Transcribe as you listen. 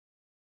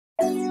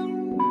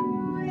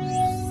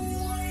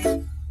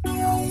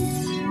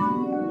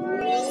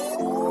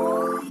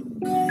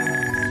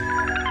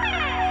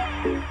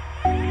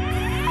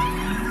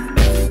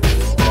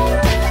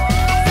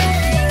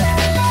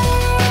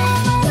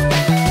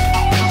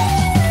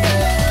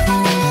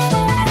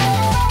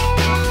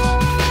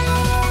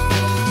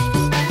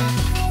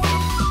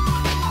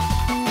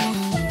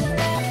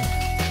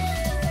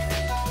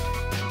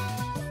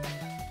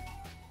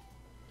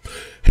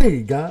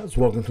Hey guys,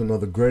 welcome to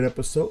another great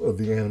episode of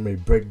the Anime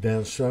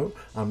Breakdown Show.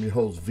 I'm your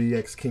host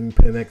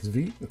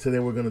vxKingPinxv, and today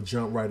we're going to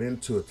jump right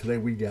into it. Today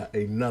we got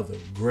another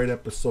great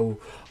episode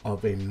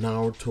of a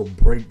Naruto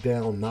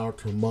breakdown,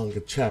 Naruto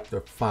manga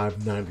chapter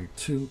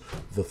 592,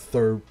 The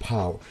Third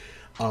Power.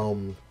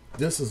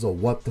 This is a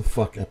what the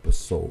fuck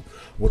episode.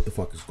 What the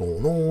fuck is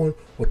going on?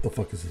 What the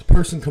fuck is this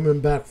person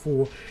coming back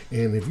for?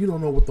 And if you don't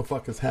know what the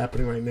fuck is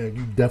happening right now,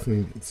 you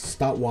definitely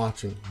stop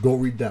watching, go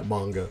read that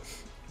manga,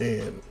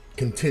 and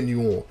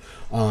continue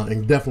on,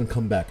 and definitely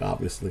come back.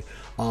 Obviously,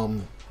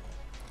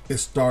 it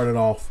started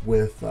off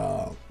with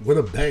a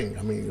bang.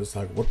 I mean, it's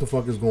like, what the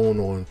fuck is going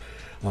on?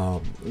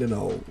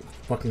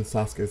 Fucking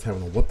Sasuke's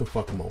having a what the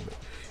fuck moment.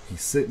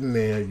 He's sitting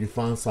there. You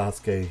find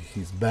Sasuke.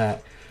 He's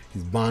back.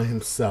 He's by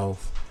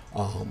himself.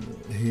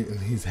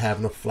 He's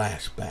having a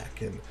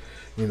flashback,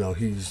 and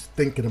he's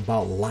thinking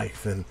about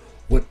life and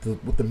what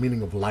the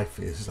meaning of life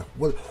is. He's like,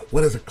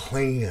 what is a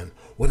clan?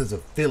 What is a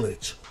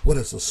village? What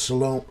is a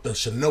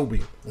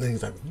shinobi? And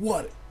he's like,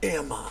 what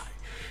am I?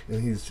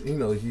 And he's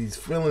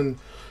feeling,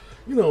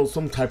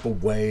 some type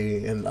of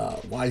way. And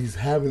while he's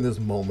having this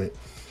moment,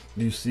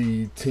 you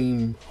see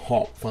Team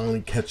Hawk finally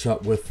catch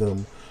up with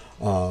him.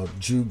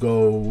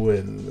 Jugo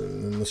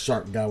and the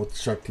shark guy with the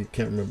shark teeth,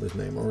 can't remember his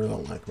name. I really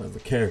don't like him as a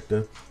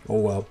character. Oh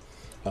well.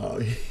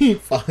 He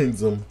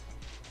finds him.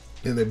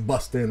 And they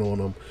bust in on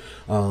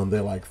him.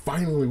 They're like,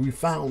 finally, we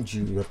found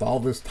you after all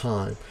this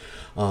time.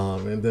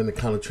 And then it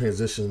kind of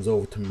transitions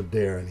over to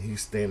Madara, and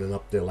he's standing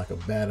up there like a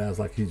badass,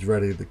 like he's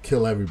ready to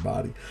kill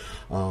everybody.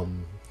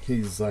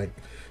 He's like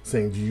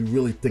saying, do you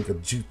really think a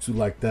jutsu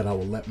like that I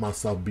will let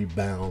myself be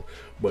bound?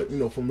 But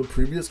from the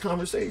previous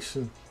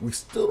conversation, we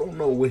still don't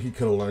know where he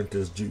could have learned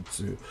this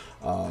jutsu.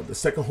 The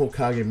second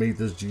Hokage made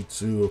this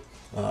jutsu.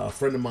 A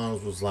friend of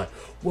mine was like,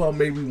 well,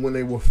 maybe when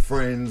they were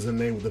friends and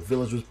the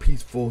village was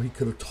peaceful, he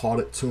could have taught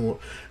it to him.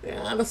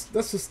 Yeah,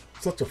 that's just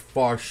such a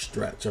far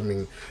stretch. I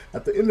mean,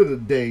 at the end of the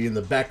day, in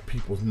the back of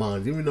people's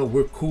minds, even though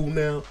we're cool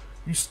now,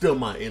 you still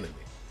my enemy.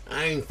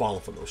 I ain't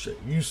falling for no shit.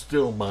 You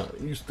still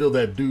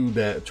that dude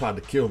that tried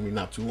to kill me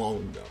not too long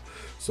ago.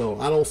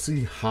 So I don't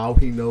see how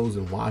he knows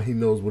and why he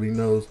knows what he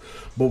knows,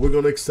 but we're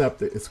going to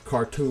accept it. It's a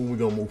cartoon. We're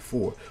going to move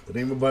forward. But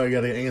anybody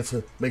got an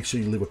answer, make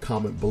sure you leave a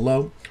comment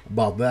below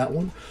about that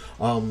one.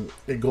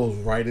 It goes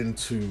right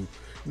into,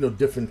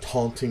 different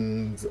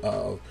tauntings.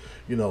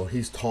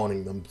 He's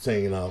taunting them,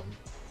 saying,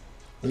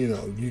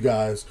 you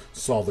guys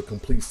saw the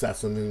complete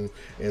Sassanun,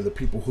 and the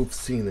people who've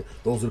seen it,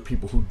 those are the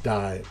people who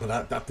died.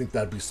 But I think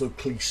that'd be so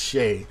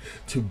cliche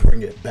to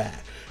bring it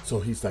back. So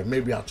he's like,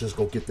 maybe I'll just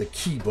go get the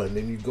key button.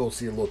 And you go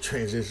see a little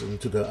transition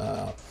to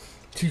the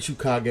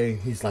Chichukage.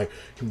 He's like,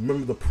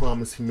 remember the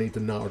promise he made to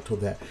Naruto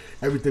that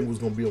everything was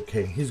going to be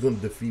okay. He's going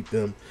to defeat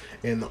them.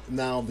 And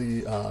now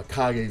the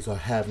Kages are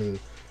having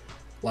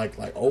like,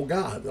 oh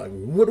God, like,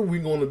 what are we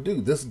going to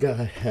do? This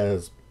guy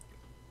has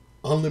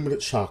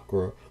unlimited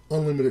chakra,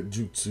 unlimited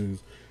jutsus.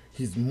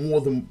 He's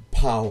more than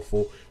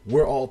powerful.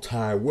 We're all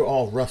tired. We're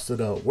all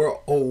rusted up. We're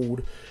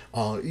old.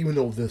 Even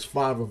though there's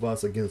 5 of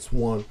us against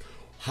 1,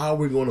 how are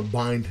we going to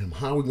bind him?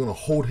 How are we going to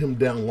hold him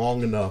down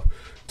long enough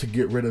to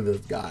get rid of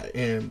this guy?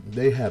 And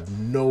they have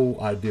no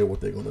idea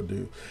what they're going to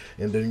do.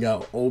 And then you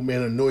got old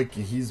man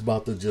Inoki. He's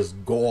about to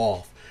just go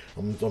off.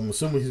 I'm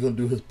assuming he's going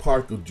to do his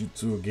particle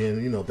jutsu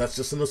again. That's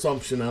just an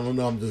assumption. I don't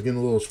know. I'm just getting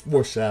a little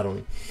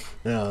foreshadowing.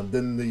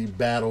 Then the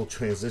battle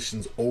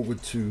transitions over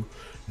to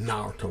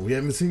Naruto. We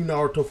haven't seen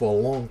Naruto for a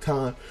long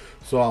time,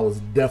 so I was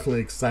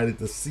definitely excited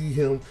to see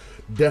him.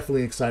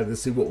 Definitely excited to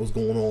see what was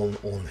going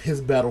on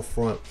his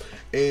battlefront.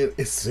 And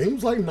it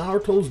seems like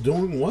Naruto's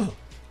doing well.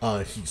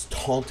 He's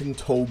taunting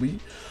Toby.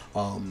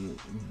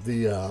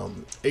 The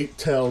 8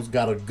 Tails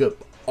got a good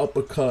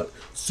uppercut,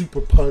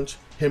 super punch.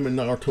 Him and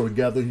Naruto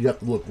together, you have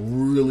to look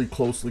really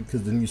closely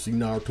because then you see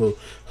Naruto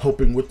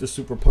helping with the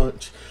super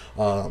punch.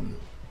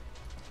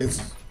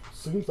 It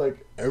seems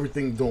like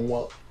everything's going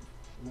well.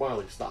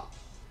 Marley, stop.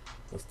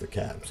 That's the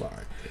cat, I'm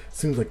sorry.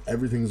 Seems like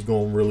everything's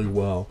going really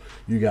well.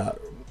 You got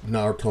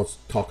Naruto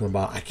talking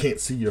about, I can't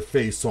see your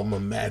face, so I'm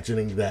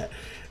imagining that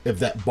if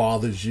that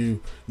bothers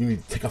you, you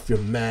need to take off your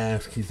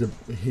mask.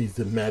 He's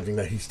imagining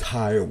that he's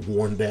tired,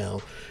 worn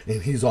down,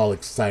 and he's all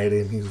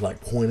excited, and he's like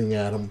pointing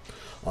at him.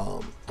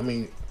 I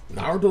mean,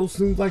 Naruto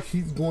seems like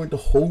he's going to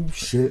hold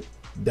shit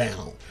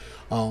down.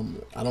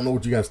 I don't know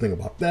what you guys think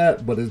about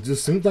that, but it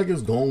just seems like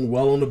it's going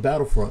well on the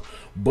battlefront.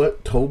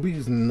 But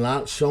Toby's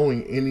not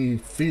showing any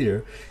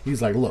fear.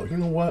 He's like, look, you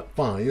know what?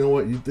 Fine. You know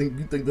what? You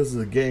think this is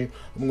a game?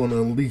 I'm going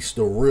to unleash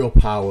the real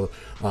power,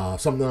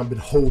 something I've been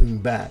holding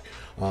back,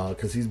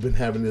 because he's been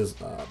having this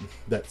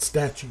that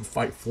statue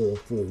fight for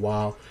a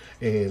while,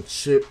 and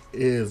shit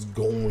is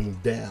going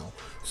down.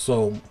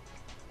 So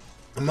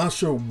I'm not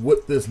sure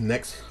what this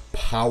next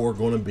power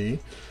going to be.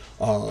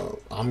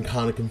 I'm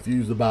kind of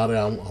confused about it.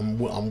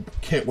 I'm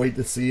can't wait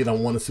to see it. I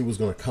want to see what's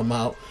going to come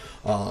out.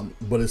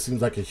 But it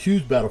seems like a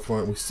huge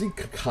battlefront. We see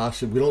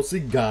Kakashi. We don't see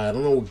Guy. I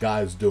don't know what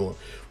Guy's doing.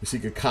 We see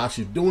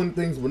Kakashi doing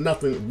things, but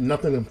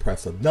nothing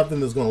impressive. Nothing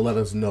that's going to let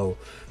us know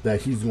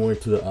that he's going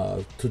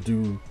to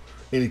do,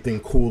 anything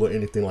cool or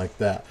anything like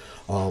that.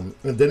 And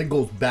then it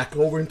goes back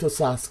over into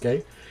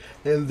Sasuke,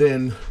 and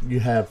then you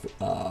have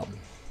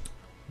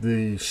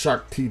the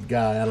shark teeth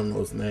guy, I don't know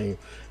his name,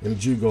 and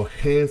Jugo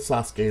hands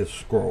Sasuke a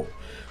scroll.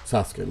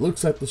 Sasuke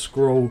looks at the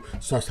scroll,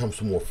 starts having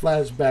some more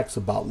flashbacks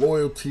about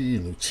loyalty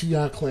and the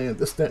Uchiha clan,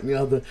 this, that, and the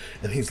other,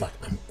 and he's like,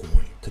 I'm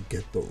going to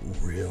get the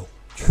real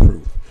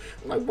truth.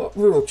 I'm like, what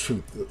real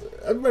truth?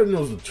 Everybody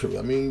knows the truth.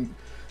 I mean,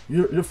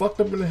 you're fucked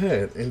up in the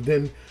head. And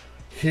then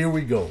here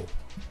we go.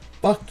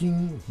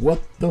 Fucking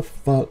what the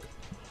fuck?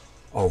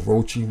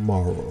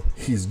 Orochimaru.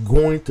 He's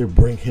going to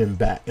bring him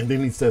back. And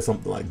then he says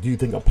something like, do you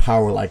think a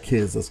power like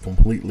his is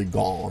completely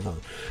gone?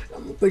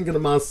 I'm thinking to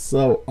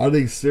myself, are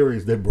they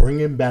serious? They're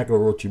bringing back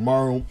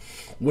Orochimaru.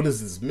 What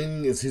does this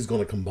mean? Is he's going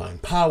to combine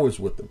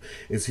powers with him?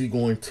 Is he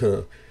going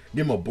to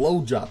give him a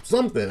blowjob?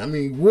 Something. I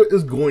mean, what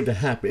is going to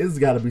happen? It's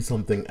got to be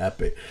something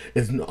epic.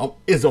 Is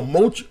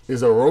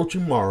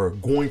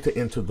Orochimaru going to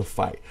enter the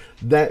fight?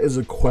 That is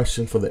a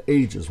question for the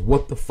ages.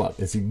 What the fuck?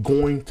 Is he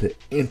going to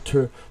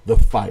enter the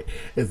fight?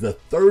 Is the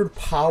third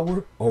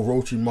power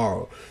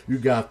Orochimaru? You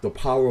got the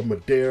power of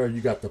Madara. You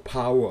got the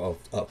power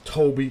of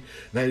Toby.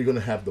 Now you're going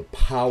to have the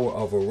power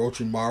of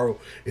Orochimaru.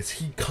 Is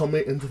he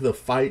coming into the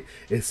fight?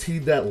 Is he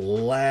that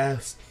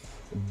last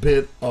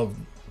bit of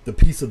the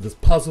piece of this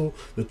puzzle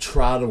to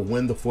try to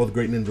win the fourth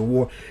Great Ninja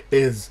War?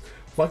 Is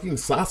fucking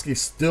Sasuke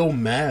still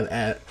mad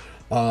at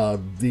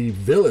the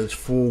village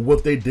for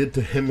what they did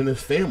to him and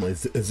his family?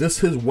 Is this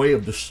his way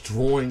of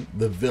destroying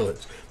the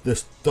village?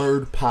 This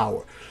third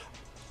power?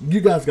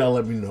 You guys gotta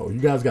let me know. You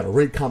guys gotta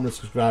rate, comment,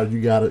 subscribe. You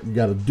gotta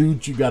do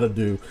what you gotta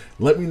do.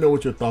 Let me know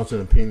what your thoughts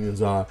and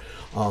opinions are.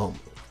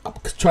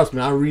 Trust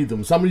me, I read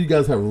them. Some of you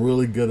guys have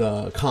really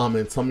good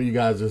comments. Some of you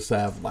guys just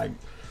have like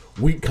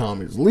weak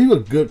comments. Leave a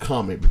good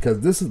comment, because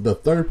this is the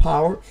third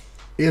power.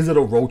 Is it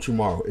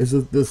Orochimaru? Is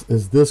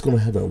this going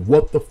to have a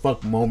what the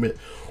fuck moment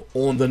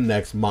on the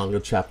next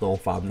manga chapter on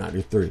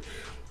 593?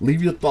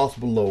 Leave your thoughts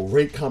below.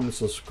 Rate, comment,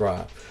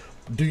 subscribe.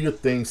 Do your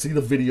thing. See the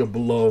video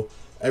below.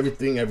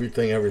 Everything.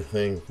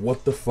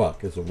 What the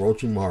fuck is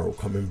Orochimaru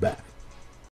coming back?